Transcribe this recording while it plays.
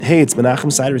Hey, it's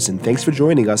Menachem Siderson. Thanks for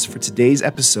joining us for today's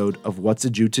episode of What's a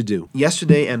Jew to Do.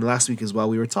 Yesterday and last week as well,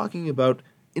 we were talking about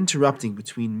interrupting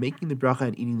between making the bracha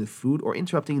and eating the food, or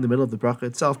interrupting in the middle of the bracha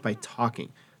itself by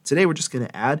talking. Today we're just going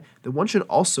to add that one should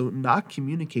also not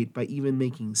communicate by even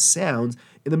making sounds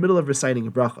in the middle of reciting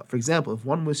a bracha. For example, if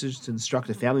one wishes to instruct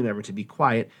a family member to be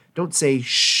quiet, don't say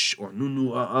shh or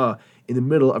nu in the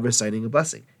middle of reciting a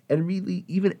blessing. And really,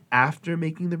 even after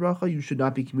making the bracha, you should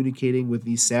not be communicating with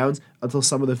these sounds until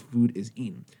some of the food is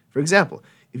eaten. For example,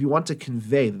 if you want to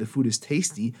convey that the food is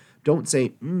tasty, don't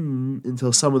say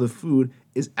until some of the food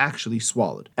is actually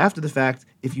swallowed. After the fact,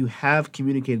 if you have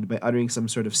communicated by uttering some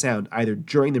sort of sound, either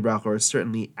during the bracha or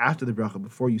certainly after the bracha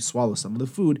before you swallow some of the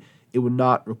food, it would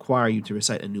not require you to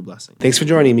recite a new blessing. Thanks for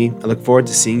joining me. I look forward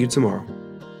to seeing you tomorrow.